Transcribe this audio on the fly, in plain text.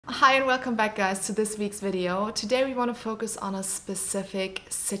Hi and welcome back, guys, to this week's video. Today we want to focus on a specific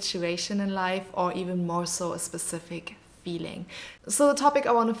situation in life, or even more so a specific feeling. So the topic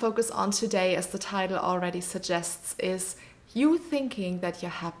I want to focus on today, as the title already suggests, is you thinking that you're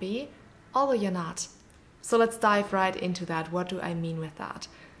happy although you're not. So let's dive right into that. What do I mean with that?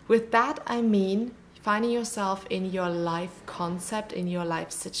 With that I mean finding yourself in your life concept, in your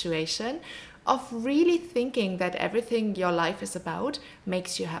life situation, of really thinking that everything your life is about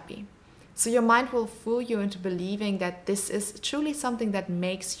makes you happy. So your mind will fool you into believing that this is truly something that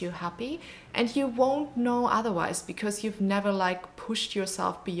makes you happy, and you won't know otherwise because you've never pushed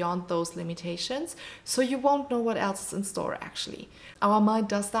yourself beyond those limitations, so you won't know what else is in store actually. Our mind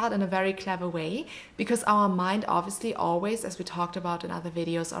does that in a very clever way because our mind obviously always, as we talked about in other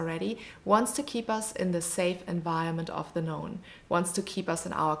videos already, wants to keep us in the safe environment of the known, wants to keep us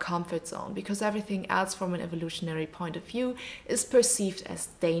in our comfort zone because everything else from an evolutionary point of view is perceived as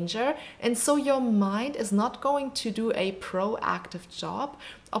danger. And so your mind is not going to do a proactive job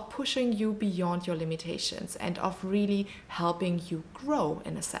of pushing you beyond your limitations and of really helping you grow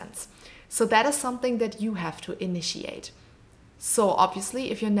in a sense. So that is something that you have to initiate. So obviously,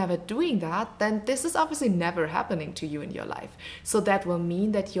 if you're never doing that, then this is obviously never happening to you in your life. So that will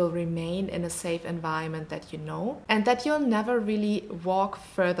mean that you'll remain in a safe environment that you know, and that you'll never really walk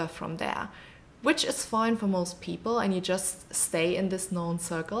further from there, which is fine for most people, and you just stay in this known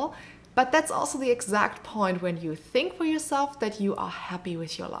circle. But that's also the exact point when you think for yourself that you are happy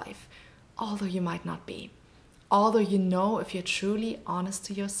with your life, although you might not be. Although you know, if you're truly honest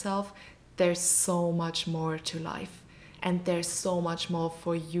to yourself, there's so much more to life. And there's so much more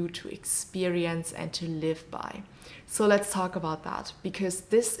for you to experience and to live by. So let's talk about that, because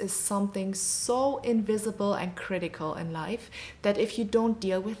this is something so invisible and critical in life that if you don't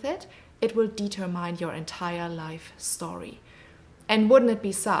deal with it, it will determine your entire life story. And wouldn't it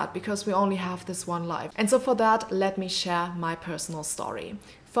be sad, because we only have this one life? And so for that, let me share my personal story.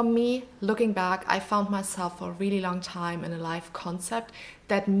 For me, looking back, I found myself for a really long time in a life concept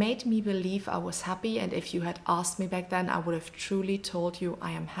that made me believe I was happy. And if you had asked me back then, I would have truly told you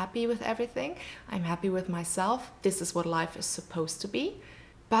I am happy with everything. I'm happy with myself. This is what life is supposed to be.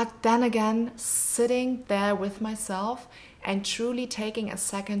 But then again, sitting there with myself and truly taking a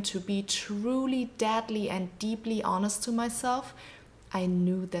second to be truly deadly and deeply honest to myself, I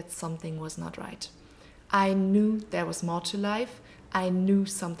knew that something was not right. I knew there was more to life. I knew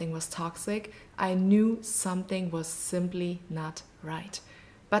something was toxic. I knew something was simply not right.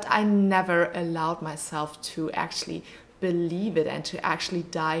 But I never allowed myself to actually believe it and to actually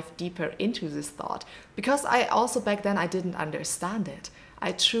dive deeper into this thought. Because I also back then, I didn't understand it.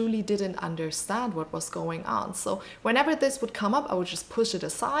 I truly didn't understand what was going on. So whenever this would come up, I would just push it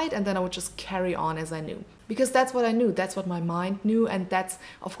aside and then I would just carry on as I knew. Because that's what I knew, that's what my mind knew, and that's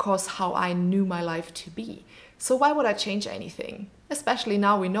of course how I knew my life to be. So why would I change anything? Especially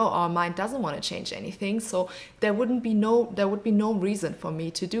now we know our mind doesn't want to change anything, so there would be no reason for me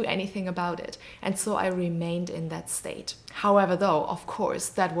to do anything about it. And so I remained in that state. However, though, of course,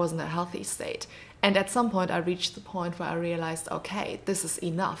 that wasn't a healthy state. And at some point I reached the point where I realized, okay, this is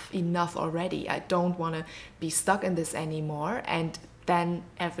enough already. I don't want to be stuck in this anymore. And then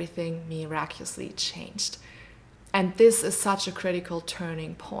everything miraculously changed. And this is such a critical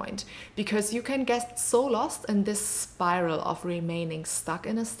turning point, because you can get so lost in this spiral of remaining stuck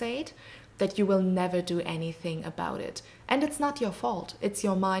in a state that you will never do anything about it. And it's not your fault. It's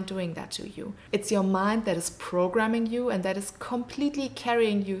your mind doing that to you. It's your mind that is programming you and that is completely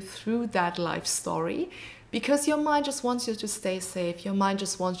carrying you through that life story, because your mind just wants you to stay safe. Your mind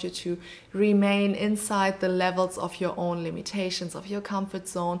just wants you to remain inside the levels of your own limitations, of your comfort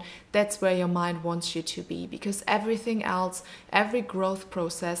zone. That's where your mind wants you to be, because everything else, every growth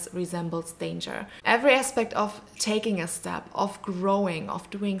process resembles danger. Every aspect of taking a step, of growing, of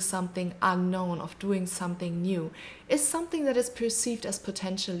doing something unknown, of doing something new, is something that is perceived as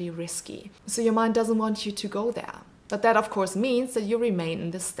potentially risky. So your mind doesn't want you to go there. But that, of course, means that you remain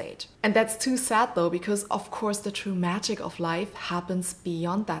in this state. And that's too sad, though, because, of course, the true magic of life happens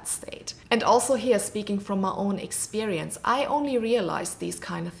beyond that state. And also here, speaking from my own experience, I only realized these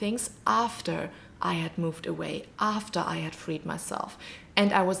kind of things after I had moved away, after I had freed myself.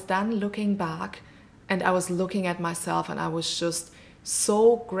 And I was then looking back, and I was looking at myself, and I was just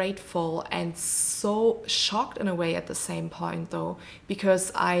so grateful and so shocked in a way at the same point, though,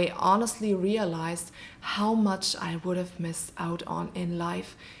 because I honestly realized how much I would have missed out on in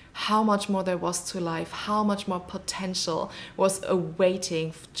life, how much more there was to life, how much more potential was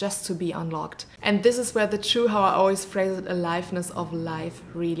awaiting just to be unlocked. And this is where the true, how I always phrase it, aliveness of life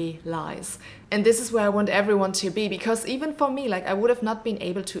really lies. And this is where I want everyone to be, because even for me, like, I would have not been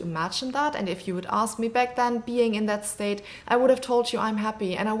able to imagine that. And if you would ask me back then, being in that state, I would have told you I'm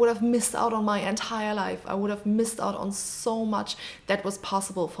happy, and I would have missed out on my entire life. I would have missed out on so much that was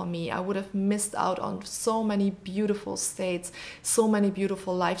possible for me. I would have missed out on so many beautiful states, so many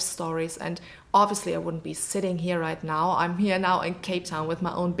beautiful life stories. And obviously I wouldn't be sitting here right now. I'm here now in Cape Town with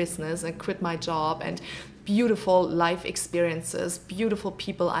my own business and quit my job, and beautiful life experiences, beautiful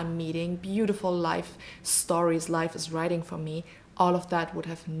people I'm meeting, beautiful life stories life is writing for me. All of that would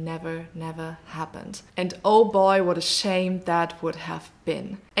have never happened. And oh boy, what a shame that would have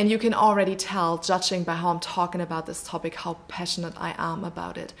been. And you can already tell, judging by how I'm talking about this topic, how passionate I am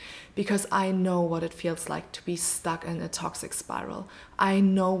about it. Because I know what it feels like to be stuck in a toxic spiral. I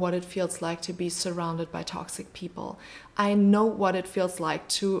know what it feels like to be surrounded by toxic people. I know what it feels like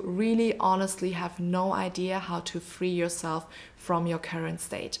to really honestly have no idea how to free yourself from your current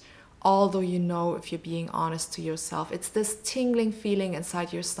state. Although you know, if you're being honest to yourself, it's this tingling feeling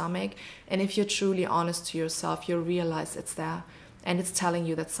inside your stomach. And if you're truly honest to yourself, you'll realize it's there. And it's telling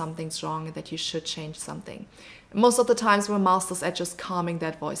you that something's wrong and that you should change something. Most of the times we're masters at just calming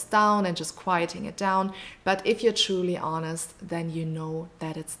that voice down and just quieting it down. But if you're truly honest, then you know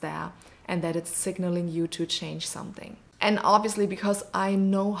that it's there and that it's signaling you to change something. And obviously, because I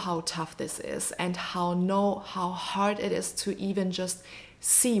know how tough this is and how hard it is to even just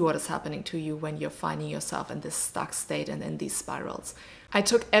see what is happening to you when you're finding yourself in this stuck state and in these spirals. I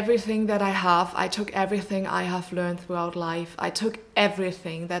took everything that I have. I took everything I have learned throughout life. I took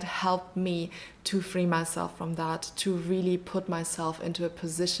everything that helped me to free myself from that, to really put myself into a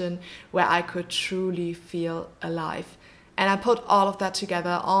position where I could truly feel alive. And I put all of that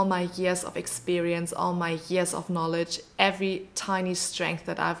together, all my years of experience, all my years of knowledge, every tiny strength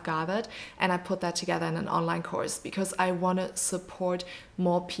that I've gathered, and I put that together in an online course because I want to support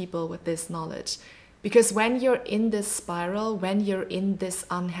more people with this knowledge. Because when you're in this spiral, when you're in this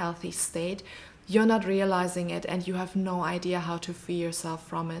unhealthy state, you're not realizing it and you have no idea how to free yourself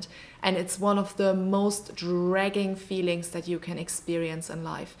from it. And it's one of the most dragging feelings that you can experience in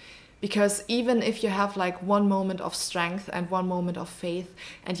life. Because even if you have like one moment of strength and one moment of faith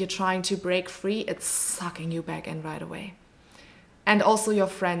and you're trying to break free, it's sucking you back in right away. And also your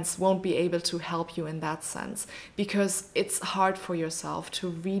friends won't be able to help you in that sense because it's hard for yourself to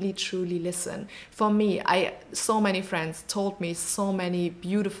really truly listen. For me, so many friends told me so many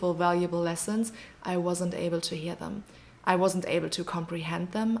beautiful, valuable lessons. I wasn't able to hear them. I wasn't able to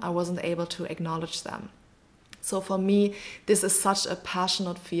comprehend them. I wasn't able to acknowledge them. So for me, this is such a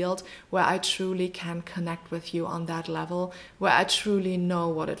passionate field where I truly can connect with you on that level, where I truly know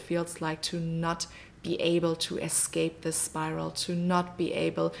what it feels like to not be able to escape this spiral, to not be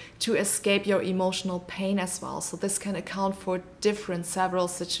able to escape your emotional pain as well. So this can account for several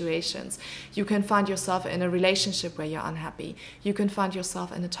situations. You can find yourself in a relationship where you're unhappy. You can find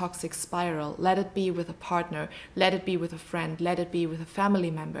yourself in a toxic spiral. Let it be with a partner, let it be with a friend, let it be with a family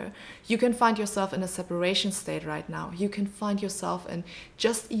member. You can find yourself in a separation state right now. You can find yourself in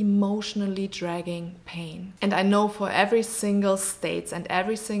just emotionally dragging pain. And I know for every single state and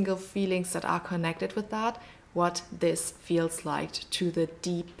every single feelings that are connected with that, what this feels like to the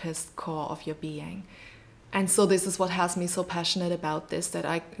deepest core of your being. And so this is what has me so passionate about this, that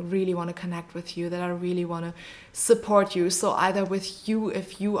I really want to connect with you, that I really want to support you. So either with you,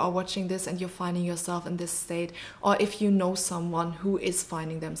 if you are watching this and you're finding yourself in this state, or if you know someone who is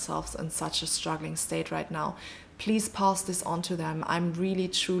finding themselves in such a struggling state right now, please pass this on to them. I'm really,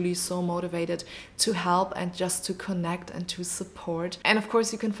 truly so motivated to help and just to connect and to support. And of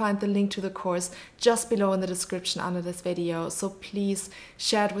course, you can find the link to the course just below in the description under this video. So please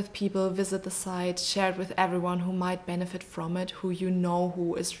share it with people, visit the site, share it with everyone who might benefit from it, who you know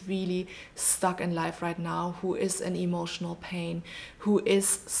who is really stuck in life right now, who is in emotional pain, who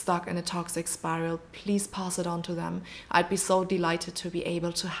is stuck in a toxic spiral. Please pass it on to them. I'd be so delighted to be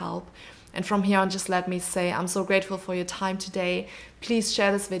able to help. And from here on, just let me say, I'm so grateful for your time today. Please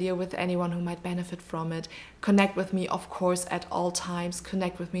share this video with anyone who might benefit from it. Connect with me, of course, at all times.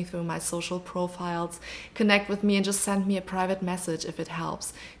 Connect with me through my social profiles. Connect with me and just send me a private message if it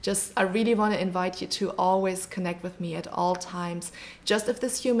helps. I really want to invite you to always connect with me at all times. Just if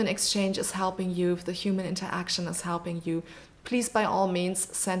this human exchange is helping you, if the human interaction is helping you, please, by all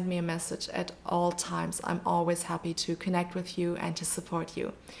means, send me a message at all times. I'm always happy to connect with you and to support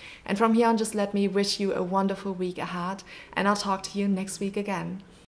you. And from here on, just let me wish you a wonderful week ahead, and I'll talk to you next week again.